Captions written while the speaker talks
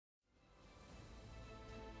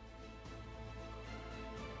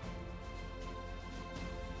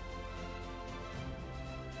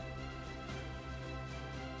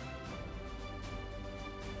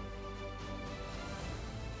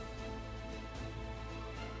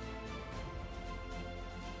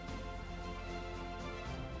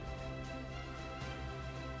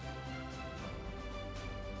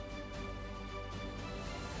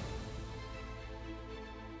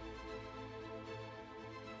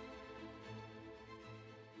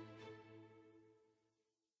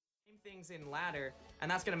things in ladder,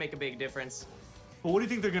 and that's gonna make a big difference. But what do you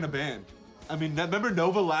think they're gonna ban? I mean, remember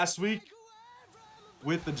Nova last week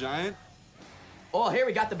with the Giant? Oh, here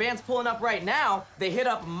we got the bans pulling up right now. They hit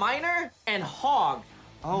up Miner and Hog.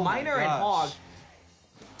 Oh Miner my and Hog. gosh.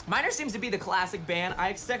 Miner seems to be the classic ban. I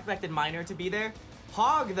expected Miner to be there.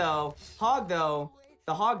 Hog though,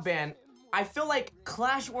 the Hog ban, I feel like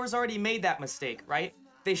Clash Wars already made that mistake, right?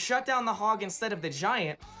 They shut down the Hog instead of the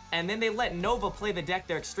Giant, and then they let Nova play the deck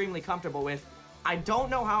they're extremely comfortable with. I don't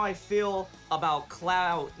know how I feel about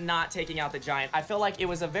Clout not taking out the Giant. I feel like it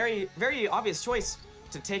was a very, very obvious choice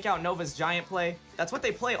to take out Nova's Giant play. That's what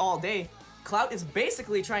they play all day. Clout is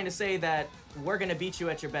basically trying to say that we're gonna beat you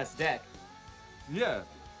at your best deck. Yeah.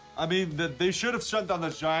 I mean, they should have shut down the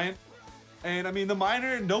Giant. And I mean, the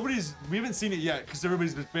Miner, we haven't seen it yet because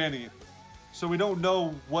everybody's been banning it. So we don't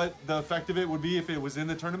know what the effect of it would be if it was in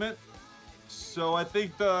the tournament. So I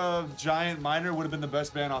think the Giant Miner would have been the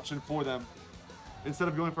best ban option for them instead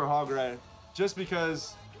of going for Hog Red. Just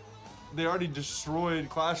because they already destroyed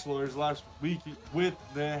Clash Lords last week with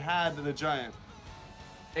they had the Giant.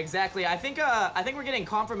 Exactly. I think we're getting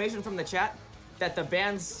confirmation from the chat that the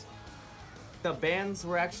bans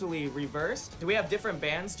were actually reversed. Do we have different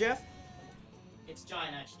bans, Jeff? It's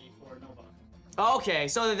Giant actually for Nova. Okay,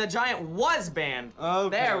 so the Giant was banned.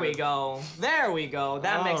 Okay. There we go. There we go.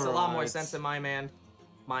 That makes a lot more Alright. sense in my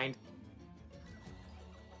mind.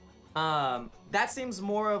 That seems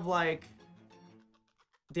more of like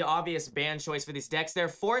the obvious ban choice for these decks. They're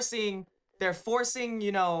forcing,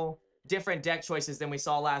 you know, different deck choices than we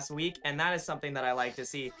saw last week, and that is something that I like to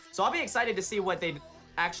see. So I'll be excited to see what they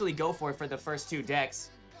actually go for the first two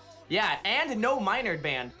decks. Yeah, and no Miner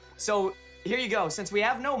banned. So here you go. Since we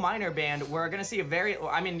have no Miner banned, we're gonna see a very,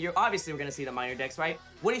 I mean, we're gonna see the Miner decks, right?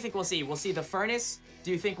 What do you think we'll see? We'll see the Furnace? Do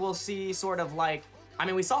you think we'll see sort of like, I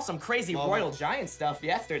mean, we saw some crazy Royal Giant stuff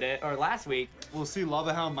yesterday, or last week. We'll see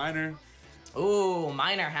Lava Hound Miner. Ooh,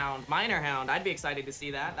 Miner Hound. I'd be excited to see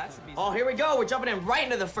that. That should be. Oh, here we go. We're jumping in right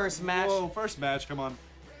into the first match. Whoa, first match, come on.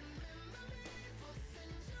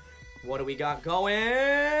 What do we got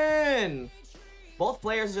going? Both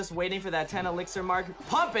players are just waiting for that 10 elixir mark.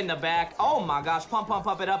 Pump in the back. Oh my gosh, pump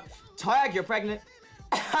it up. TagUrPregnant.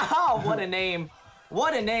 What a name.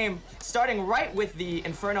 What a name. Starting right with the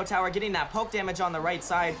Inferno Tower, getting that poke damage on the right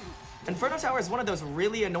side. Inferno Tower is one of those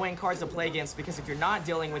really annoying cards to play against because if you're not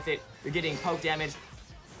dealing with it, you're getting poke damage.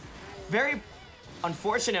 Very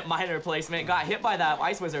unfortunate Miner placement. Got hit by that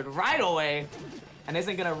Ice Wizard right away and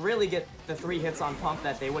isn't gonna really get the 3 hits on pump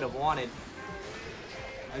that they would have wanted.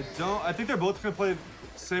 I think they're both gonna play the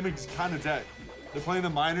same kind of deck. They're playing the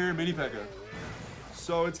Miner Mini P.E.K.K.A.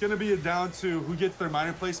 So it's gonna be down to who gets their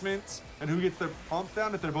Miner placements and who gets their pump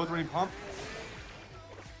down if they're both running pump.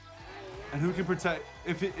 And who can protect,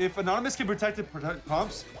 if Anonymous can protect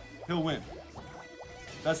pumps, he'll win.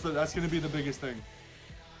 That's gonna be the biggest thing.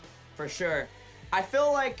 For sure. I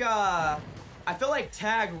feel like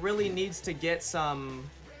Tag really needs to get some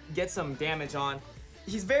damage on.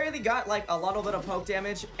 He's barely got like a little bit of poke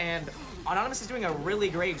damage, and Anonymous is doing a really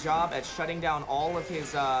great job at shutting down all of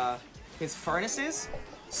his furnaces.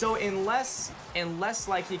 So unless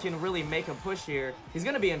like he can really make a push here, he's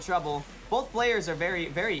gonna be in trouble. Both players are very,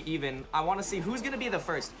 very even. I want to see who's gonna be the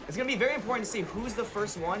first. It's gonna be very important to see who's the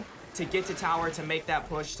first one to get to tower, to make that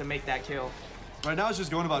push, to make that kill. Right now it's just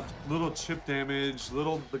going about little chip damage,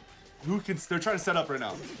 they're trying to set up right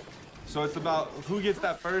now. So it's about who gets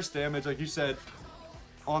that first damage, like you said,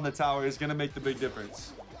 on the tower is gonna make the big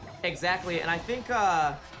difference. Exactly, and I think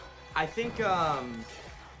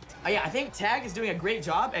Tag is doing a great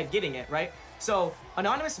job at getting it, right? So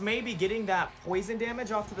Anonymous may be getting that poison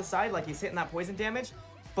damage off to the side, like he's hitting that poison damage,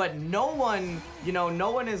 but no one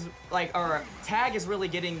is like, or Tag is really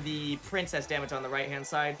getting the princess damage on the right hand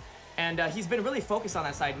side, and he's been really focused on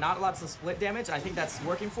that side. Not lots of split damage. I think that's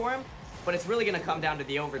working for him, but it's really gonna come down to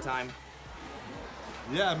the overtime.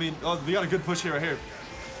 Yeah, I mean, oh, we got a good push here right here.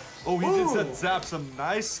 Oh, he did set zap, some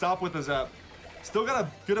nice stop with the zap. Still got a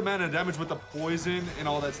good amount of damage with the poison and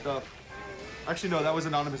all that stuff. Actually, no, that was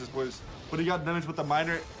Anonymous's poison. But he got damage with the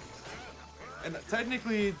Miner. And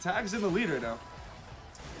technically, Tag's in the lead right now.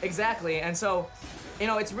 Exactly, and so, you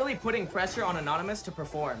know, it's really putting pressure on Anonymous to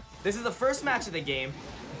perform. This is the first match of the game.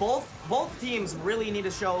 Both teams really need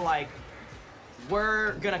to show, like,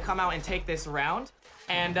 we're gonna come out and take this round.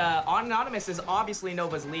 And Anonymous is obviously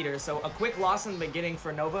Nova's leader, so a quick loss in the beginning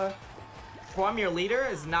for Nova from your leader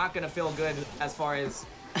is not gonna feel good as far as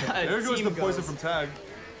there goes the poison from Tag.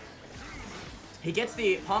 He gets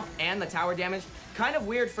the pump and the tower damage. Kind of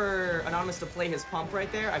weird for Anonymous to play his pump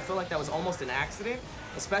right there. I feel like that was almost an accident,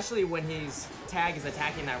 especially when Tag is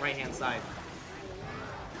attacking that right-hand side.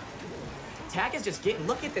 Tag is just getting,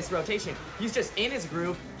 look at this rotation. He's just in his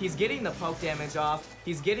groove. He's getting the poke damage off.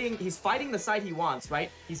 He's fighting the side he wants,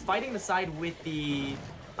 right? He's fighting the side with the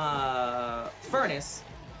Furnace.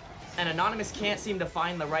 And Anonymous can't seem to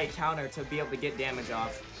find the right counter to be able to get damage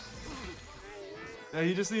off. Yeah,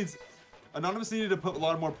 he just needs... Anonymous needed to put a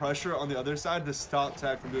lot more pressure on the other side to stop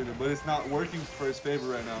Tag from doing it, but it's not working for his favor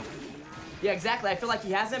right now. Yeah, exactly. I feel like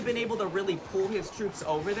he hasn't been able to really pull his troops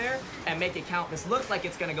over there and make it count. This looks like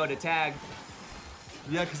it's going to go to Tag.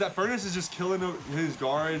 Yeah, because that Furnace is just killing his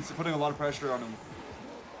guards, putting a lot of pressure on him.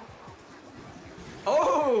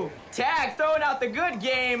 Oh, Tag throwing out the good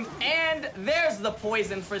game, and there's the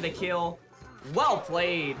poison for the kill. Well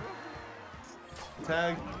played.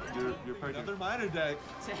 Tag, you're pregnant. Another minor deck.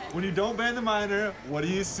 When you don't ban the minor, what do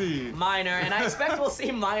you see? Minor, and I expect we'll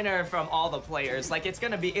see minor from all the players. Like, it's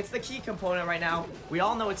the key component right now. We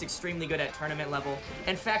all know it's extremely good at tournament level.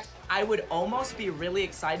 In fact, I would almost be really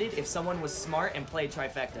excited if someone was smart and played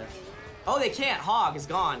Trifecta. Oh, they can't. Hog is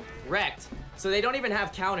gone. Wrecked. So they don't even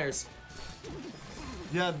have counters.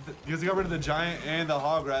 Yeah, because they got rid of the Giant and the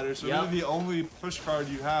Hog Rider, so Yep. really the only push card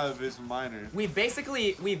you have is minor. They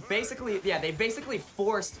basically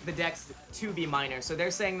forced the decks to be minor. So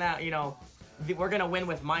they're saying that, you know, we're gonna win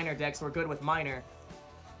with minor decks, we're good with minor.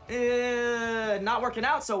 Not working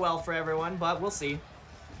out so well for everyone, but we'll see.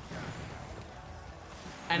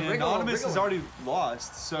 And Anonymous is already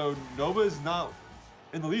lost, so Nova's not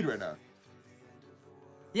in the lead right now.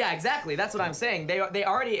 Yeah, exactly. That's what I'm saying.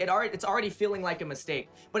 It's already feeling like a mistake.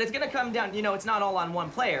 But it's gonna come down. You know, it's not all on one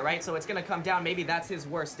player, right? So it's gonna come down. Maybe that's his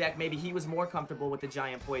worst deck. Maybe he was more comfortable with the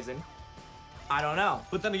Giant Poison. I don't know.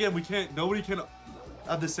 But then again, nobody can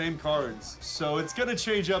have the same cards, so it's gonna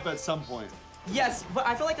change up at some point. Yes, but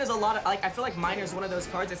I feel like there's a lot of, like, I feel like Miner's one of those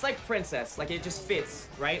cards. It's like Princess. Like, it just fits,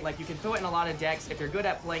 right? Like, you can throw it in a lot of decks. If you're good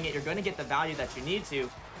at playing it, you're gonna get the value that you need to.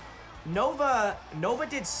 Nova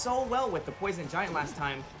did so well with the Poison Giant last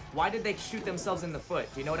time. Why did they shoot themselves in the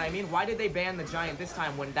foot? Do you know what I mean? Why did they ban the Giant this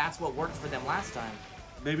time when that's what worked for them last time?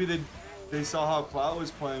 Maybe they saw how Clout was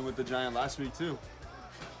playing with the Giant last week too.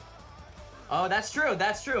 Oh, that's true.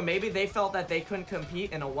 That's true. Maybe they felt that they couldn't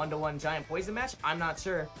compete in a 1-to-1 Giant Poison match. I'm not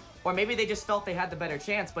sure. Or maybe they just felt they had the better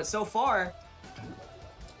chance. But so far,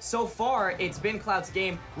 it's been Clout's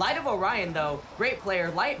game. Light of Orion, though, great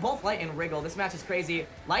player. Both Light and Rigel. This match is crazy.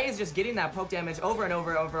 Light is just getting that poke damage over and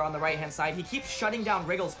over on the right-hand side. He keeps shutting down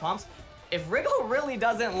Rigel's pumps. If Rigel really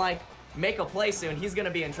doesn't, like, make a play soon, he's going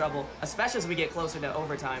to be in trouble, especially as we get closer to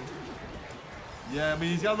overtime. Yeah, I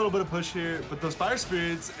mean, he's got a little bit of push here, but those Fire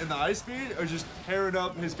Spirits and the Ice Spirit are just tearing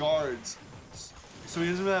up his guards. So he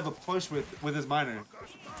doesn't really have a push with his minor.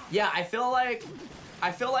 Yeah, I feel like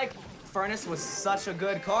Furnace was such a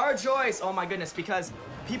good card choice. Oh my goodness, because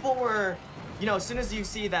people were, you know, as soon as you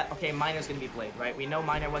see that, okay, Minor's gonna be played, right? We know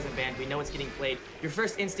Minor wasn't banned. We know it's getting played. Your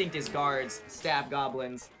first instinct is guards, stab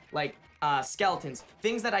goblins, like skeletons,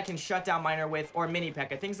 things that I can shut down Minor with, or mini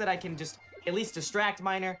P.E.K.K.A, things that I can just at least distract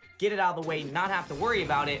Minor, get it out of the way, not have to worry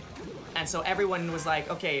about it. And so everyone was like,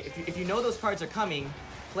 okay, if you know those cards are coming,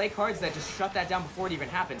 play cards that just shut that down before it even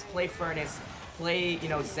happens. Play Furnace, play, you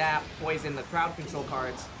know, Zap, Poison, the crowd control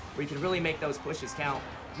cards, where you can really make those pushes count.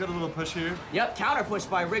 Got a little push here. Yep, counter push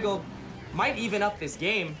by Rigel. Might even up this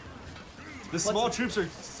game. The small troops are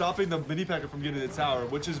stopping the mini P.E.K.K.A from getting to the tower,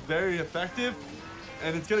 which is very effective.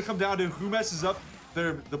 And it's gonna come down to who messes up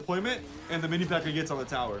their deployment and the mini P.E.K.K.A gets on the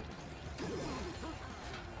tower.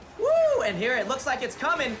 Woo! And here it looks like it's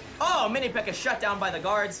coming. Oh, mini P.E.K.K.A shut down by the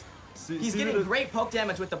guards. He's getting great poke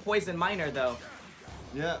damage with the Poison Minor, though.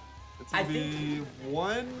 Yeah, it's gonna be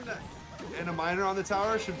one and a minor on the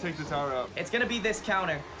tower should take the tower out. It's gonna be this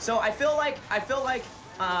counter. So I feel like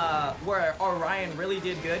where Orion really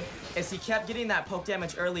did good is he kept getting that poke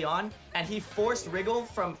damage early on, and he forced Rigel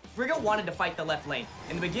wanted to fight the left lane.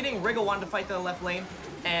 In the beginning, Rigel wanted to fight the left lane,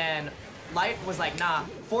 and Light was like, nah,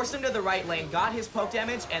 forced him to the right lane, got his poke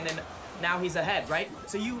damage, and then now he's ahead, right?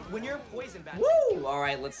 So when you're poison back. Woo! All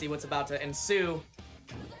right, let's see what's about to ensue.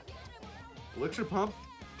 Elixir pump.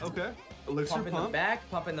 Okay. Elixir Pump in the back,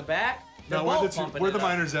 pump in the back. Now where the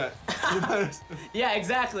miners at? Yeah,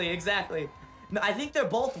 exactly. No, I think they're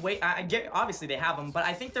both obviously they have them, but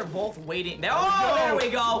I think they're both waiting. There we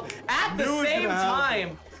go. At the same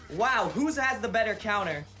time. Wow, who has the better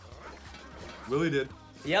counter? Willy did.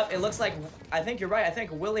 Yep, it looks like, I think you're right. I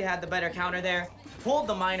think Willy had the better counter there. Pulled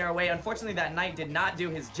the miner away. Unfortunately, that knight did not do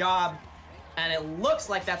his job. And it looks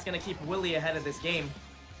like that's going to keep Willy ahead of this game.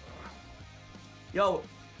 Yo.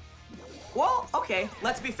 Well, okay,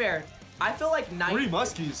 let's be fair. I feel like Knight... 3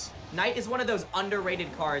 Muskies. Knight is one of those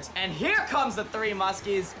underrated cards. And here comes the 3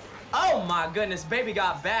 Muskies. Oh my goodness, baby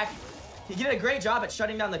got back. He did a great job at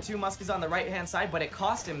shutting down the 2 muskies on the right-hand side, but it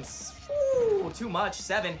cost him too much.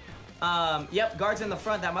 7. Yep, guards in the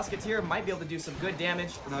front. That musketeer might be able to do some good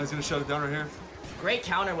damage. Now he's gonna shut it down right here. Great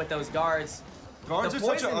counter with those guards. Guards are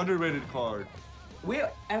such an underrated card. We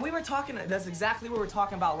were talking, that's exactly what we were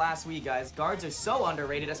talking about last week, guys. Guards are so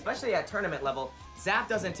underrated, especially at tournament level. Zap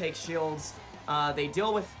doesn't take shields. They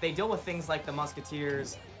deal with things like the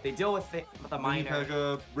musketeers. They deal with the miner.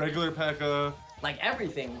 P.E.K.K.A, regular P.E.K.K.A. Like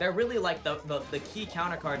everything. They're really like the key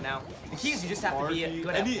counter card now. The key is you just have to be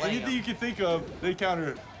good at playing anything them. you can think of, they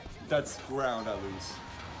counter. That's ground at least.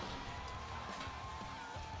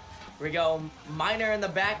 Here we go, Miner in the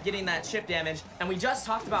back getting that chip damage, and we just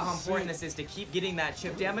talked about how important this is to keep getting that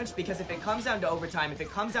chip damage, because if it comes down to overtime, if it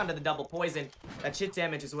comes down to the double poison, that chip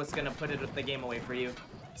damage is what's gonna put the game away for you.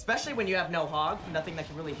 Especially when you have no hog, nothing that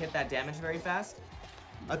can really hit that damage very fast.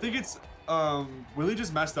 I think it's Willy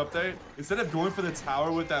just messed up there. Instead of going for the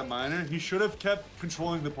tower with that miner, he should have kept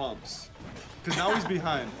controlling the pumps. Because now he's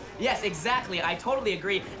behind. Yes, exactly. I totally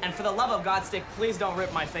agree. And for the love of God, Stick, please don't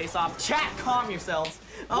rip my face off. Chat, calm yourselves.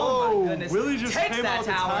 Oh my goodness. Willy just takes came that out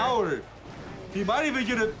the tower. He might even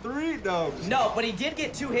get a 3. No, but he did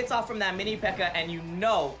get 2 hits off from that mini P.E.K.K.A, and you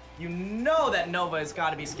know that Nova has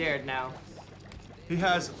got to be scared now. He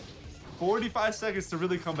has 45 seconds to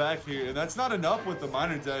really come back here, and that's not enough with the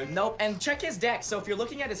miner deck. Nope, and check his deck. So if you're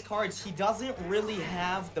looking at his cards, he doesn't really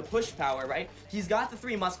have the push power, right? He's got the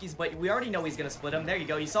 3 muskies, but we already know he's gonna split them. There you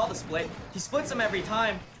go, you saw the split. He splits them every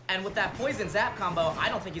time, and with that poison zap combo, I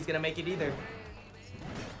don't think he's gonna make it either.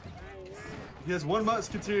 He has 1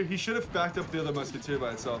 musketeer. He should have backed up the other musketeer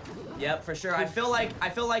by itself. Yep, for sure. I feel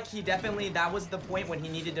like he definitely, that was the point when he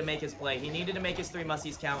needed to make his play. He needed to make his 3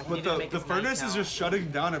 muskies count. He But the furnace is just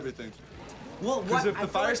shutting down everything. Well, because if the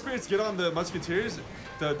fire spirits get on the musketeers,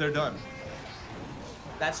 they're done.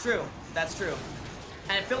 That's true. That's true.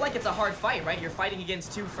 And I feel like it's a hard fight, right? You're fighting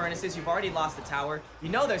against 2 furnaces. You've already lost the tower. You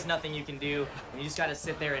know there's nothing you can do. And you just gotta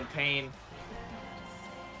sit there in pain.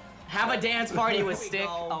 Have a dance party with Stick.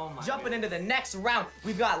 Oh my Jumping into the next round,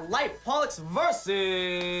 we've got Light Pollux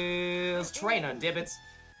versus Trainer Diputs.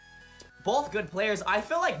 Both good players. I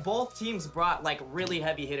feel like both teams brought like really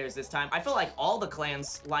heavy hitters this time. I feel like all the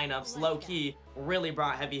clans lineups, low key, really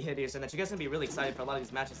brought heavy hitters, and that you guys are gonna be really excited for a lot of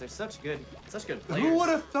these matches. They're such good players. Who would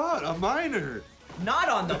have thought a miner? Not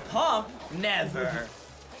on the pump, never.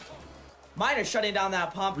 Miner shutting down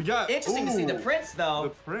that pump. We got interesting to see the Prince though.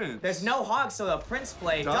 The Prince. There's no hog, so the Prince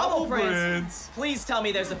play. Double Prince. Please tell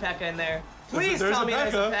me there's a P.E.K.K.A in there. Please tell me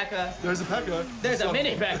there's a P.E.K.K.A. There's a P.E.K.K.A. There's a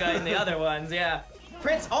mini P.E.K.K.A in the other ones, yeah.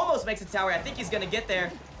 Prince almost makes a tower. I think he's gonna get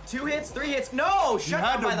there. 2 hits, 3 hits. No, shut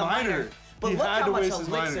down by the miner. But look how much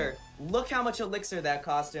elixir. Look how much elixir that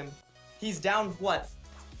cost him. He's down what?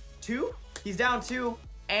 2? He's down 2.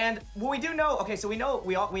 And what we do know, okay, so we now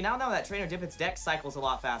know that Trainer Diputs' deck cycles a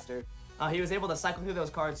lot faster. He was able to cycle through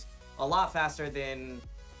those cards a lot faster than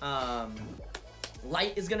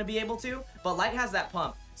Light is gonna be able to. But Light has that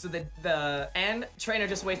pump. So and Trainer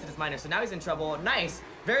just wasted his miner, so now he's in trouble. Nice,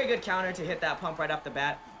 very good counter to hit that pump right off the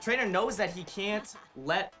bat. Trainer knows that he can't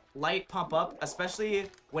let Light pump up, especially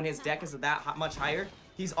when his deck is that much higher.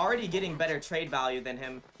 He's already getting better trade value than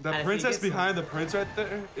him. The princess behind the Prince right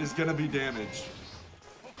there is gonna be damaged.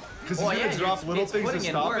 Because he's gonna drop little things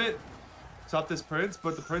to stop this Prince,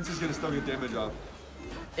 but the Prince is gonna still get damage off.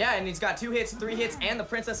 Yeah, and he's got 2 hits, 3 hits, and the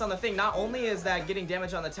princess on the thing. Not only is that getting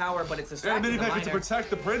damage on the tower, but it's distracting the miner. To protect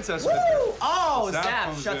the princess. Woo! Oh,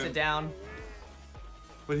 Zap shuts it down.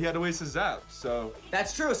 But he had to waste his Zap, so.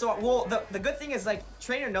 That's true. So, well, the good thing is, like,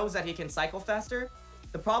 Trainer knows that he can cycle faster.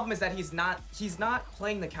 The problem is that he's not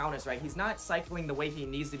playing the counters right. He's not cycling the way he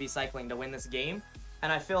needs to be cycling to win this game.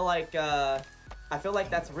 And I feel like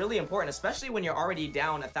that's really important, especially when you're already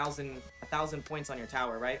down 1,000 points on your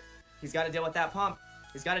tower, right? He's got to deal with that pump.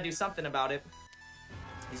 He's got to do something about it.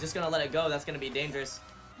 He's just gonna let it go. That's gonna be dangerous.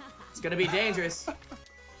 It's gonna be dangerous.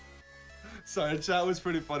 Sorry, chat was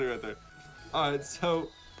pretty funny right there. Alright, so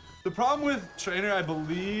the problem with Trainer, I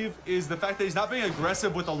believe, is the fact that he's not being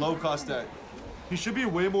aggressive with a low-cost deck. He should be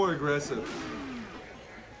way more aggressive.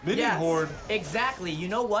 Minion Horde. Exactly. You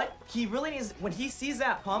know what? He really needs, when he sees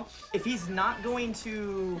that pump, if he's not going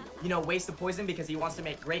to, you know, waste the poison because he wants to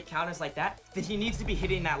make great counters like that, then he needs to be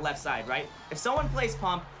hitting that left side, right? If someone plays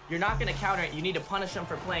pump, you're not going to counter it. You need to punish them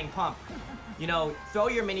for playing pump. You know, throw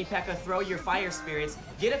your mini P.E.K.K.A, throw your fire spirits,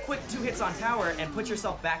 get a quick 2 hits on tower, and put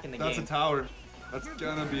yourself back in the game. That's a tower. That's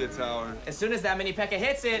gonna be a tower. As soon as that mini P.E.K.K.A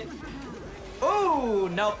hits it, ooh,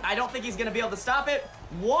 nope, I don't think he's going to be able to stop it.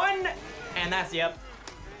 1, and that's, yep.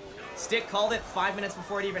 Stick called it 5 minutes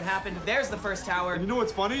before it even happened. There's the first tower. And you know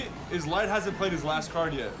what's funny? Is Light hasn't played his last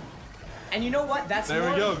card yet. And you know what? That's There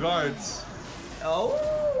we go, guards.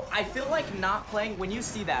 Oh, I feel like not playing, when you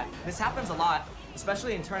see that, this happens a lot,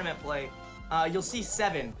 especially in tournament play. You'll see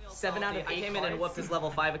 7 out of 8 I came in and whooped his level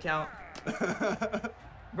 5 account.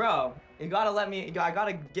 Bro, you gotta let me, I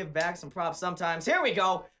gotta give back some props sometimes. Here we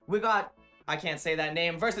go. We got, I can't say that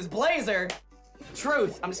name, versus Blazer.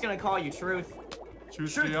 Truth. I'm just gonna call you Truth.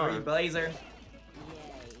 Truthjr. Blazer.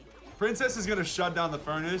 Princess is gonna shut down the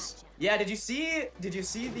furnace. Yeah, did you see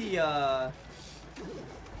the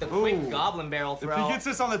quick goblin barrel throw? If he gets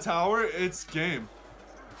this on the tower, it's game.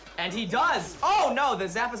 And he does. Oh no, the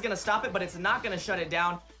zap is gonna stop it, but it's not gonna shut it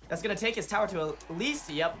down. That's gonna take his tower to at least,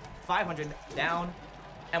 yep, 500 down.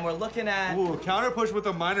 And we're looking at... Ooh, counter push with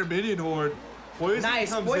a minor minion horde. Poison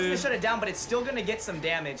nice, comes poison in. to shut it down, but it's still gonna get some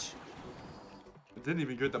damage. It didn't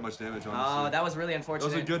even get that much damage, honestly. Oh, that was really unfortunate.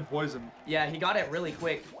 That was a good poison. Yeah, he got it really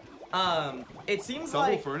quick. It seems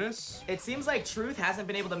Double like furnace? It seems like Truth hasn't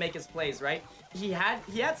been able to make his plays, right? He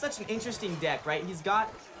had such an interesting deck, right? He's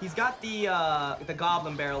got the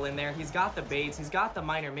goblin barrel in there. He's got the baits. He's got the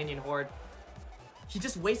minor minion horde. He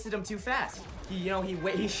just wasted them too fast. He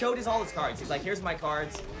showed all his cards. He's like, here's my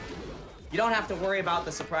cards. You don't have to worry about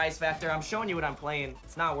the surprise factor. I'm showing you what I'm playing.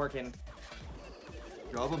 It's not working.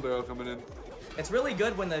 Goblin barrel coming in. It's really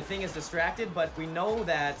good when the thing is distracted, but we know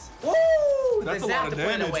that. Woo! That's the a lot zap of to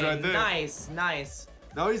win damage away. right there. Nice, nice.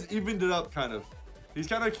 Now he's evened it up, kind of. He's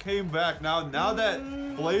kind of came back now. Now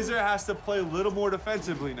that Blazer has to play a little more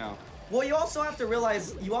defensively now. Well, you also have to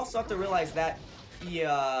realize. That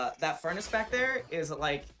that furnace back there is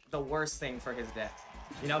like the worst thing for his deck.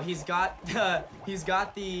 You know, he's got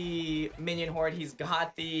the minion horde. He's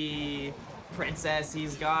got the princess.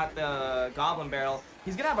 He's got the goblin barrel.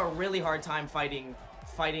 He's gonna have a really hard time fighting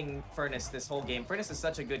Furnace this whole game. Furnace is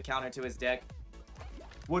such a good counter to his deck.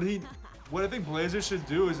 What I think Blazer should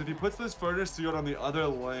do is if he puts this Furnace to go on the other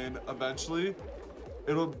lane eventually,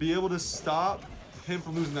 it'll be able to stop him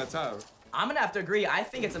from losing that tower. I'm gonna have to agree. I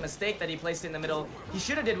think it's a mistake that he placed it in the middle. He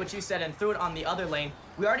should have did what you said and threw it on the other lane.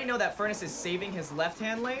 We already know that Furnace is saving his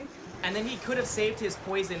left-hand lane, and then he could have saved his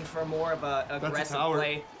poison for more of a aggressive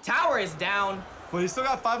play. Tower is down. But he's still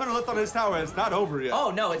got 500 left on his tower. It's not over yet.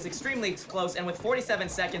 Oh no, it's extremely close. And with 47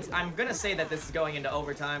 seconds, I'm gonna say that this is going into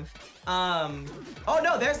overtime. Oh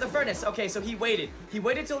no, there's the Furnace. Okay, so he waited. He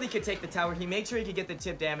waited till he could take the tower. He made sure he could get the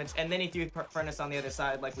tip damage, and then he threw Furnace on the other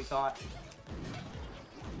side like we thought.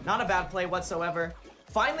 Not a bad play whatsoever.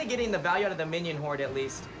 Finally getting the value out of the minion horde at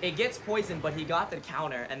least. It gets poisoned, but he got the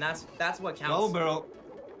counter, and that's what counts. Double barrel.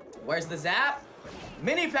 Where's the zap?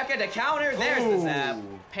 Mini P.E.K.K.A to counter. There's the zap.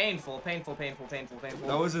 Painful, painful, painful, painful, painful.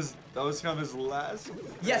 That was kind of his last.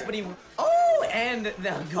 Yes, but he. Oh, and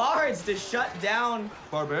the guards to shut down.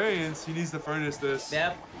 Barbarians. He needs to furnace this.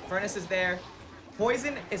 Yep, Furnace is there.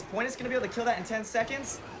 Poison is gonna be able to kill that in 10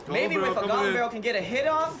 seconds. Maybe barrel if a coming goblin in. barrel can get a hit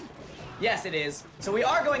off. Yes, it is. So we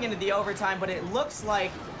are going into the overtime, but it looks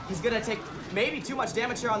like he's gonna take maybe too much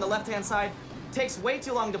damage here on the left-hand side. Takes way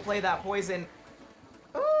too long to play that poison.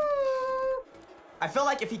 Ooh. I feel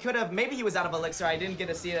like if he could have, maybe he was out of elixir. I didn't get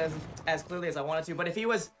to see it as clearly as I wanted to, but if he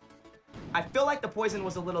was, I feel like the poison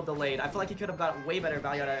was a little delayed. I feel like he could have got way better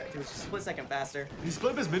value out of it if he was just a split second faster. He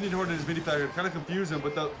split up his minion horde and his mini P.E.K.K.A. Kind of confused him,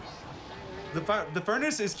 but the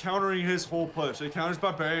Furnace is countering his whole push. It counters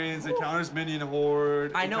Barbarians, it counters Minion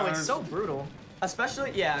Horde. I know, it's so brutal.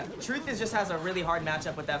 Especially, yeah, Truth just has a really hard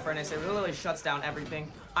matchup with that Furnace. It really shuts down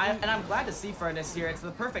everything. And I'm glad to see Furnace here. It's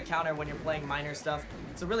the perfect counter when you're playing minor stuff.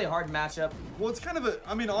 It's a really hard matchup. Well, it's kind of a,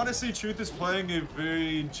 I mean, honestly, Truth is playing a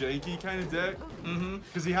very janky kind of deck.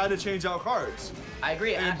 Because he had to change out cards. I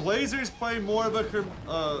agree. And Blazer's playing more of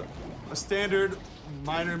a standard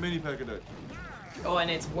minor mini P.E.K.K.A. deck. Oh, and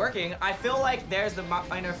it's working. I feel like there's the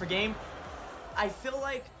minor for game. I feel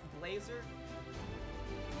like Blazer...